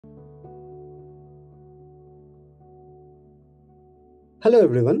Hello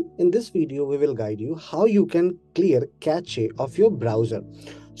everyone, in this video we will guide you how you can clear cache of your browser.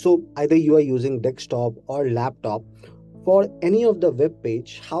 So either you are using desktop or laptop for any of the web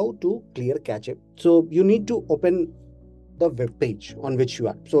page, how to clear cache. So you need to open the web page on which you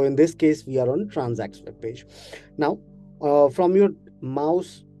are. So in this case we are on TranZact's web page. Now from your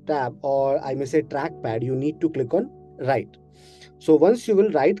mouse tab, or I may say trackpad, you need to click on right. So once you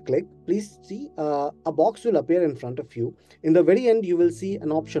will right click, please see a box will appear in front of you. In the very end, you will see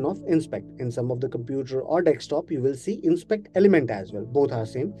an option of inspect. In some of the computer or desktop, you will see inspect element as well. Both are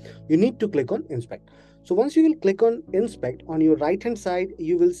same. You need to click on inspect. So once you will click on inspect, on your right hand side,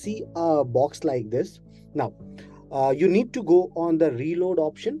 you will see a box like this. Now, you need to go on the reload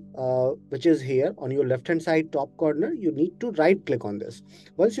option, which is here on your left hand side top corner. You need to right click on this.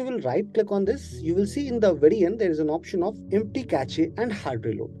 Once you will right click on this, you will see in the very end there is an option of empty cache and hard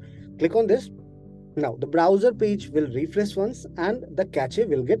reload. Click on this. Now the browser page will refresh once and the cache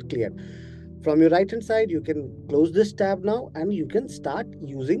will get cleared. From your right hand side, you can close this tab now and you can start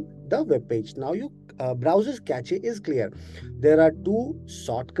using the web page. Now your browser's cache is clear. There are two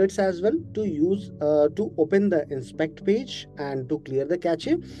shortcuts as well to use to open the inspect page and to clear the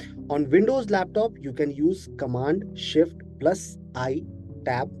cache. On Windows laptop, you can use Command Shift plus I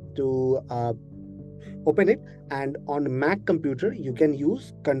tab to open it, and on Mac computer you can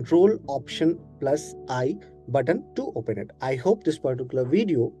use Control Option plus I button to open it. I hope this particular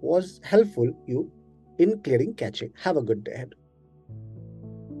video was helpful you in clearing cache. Have a good day ahead.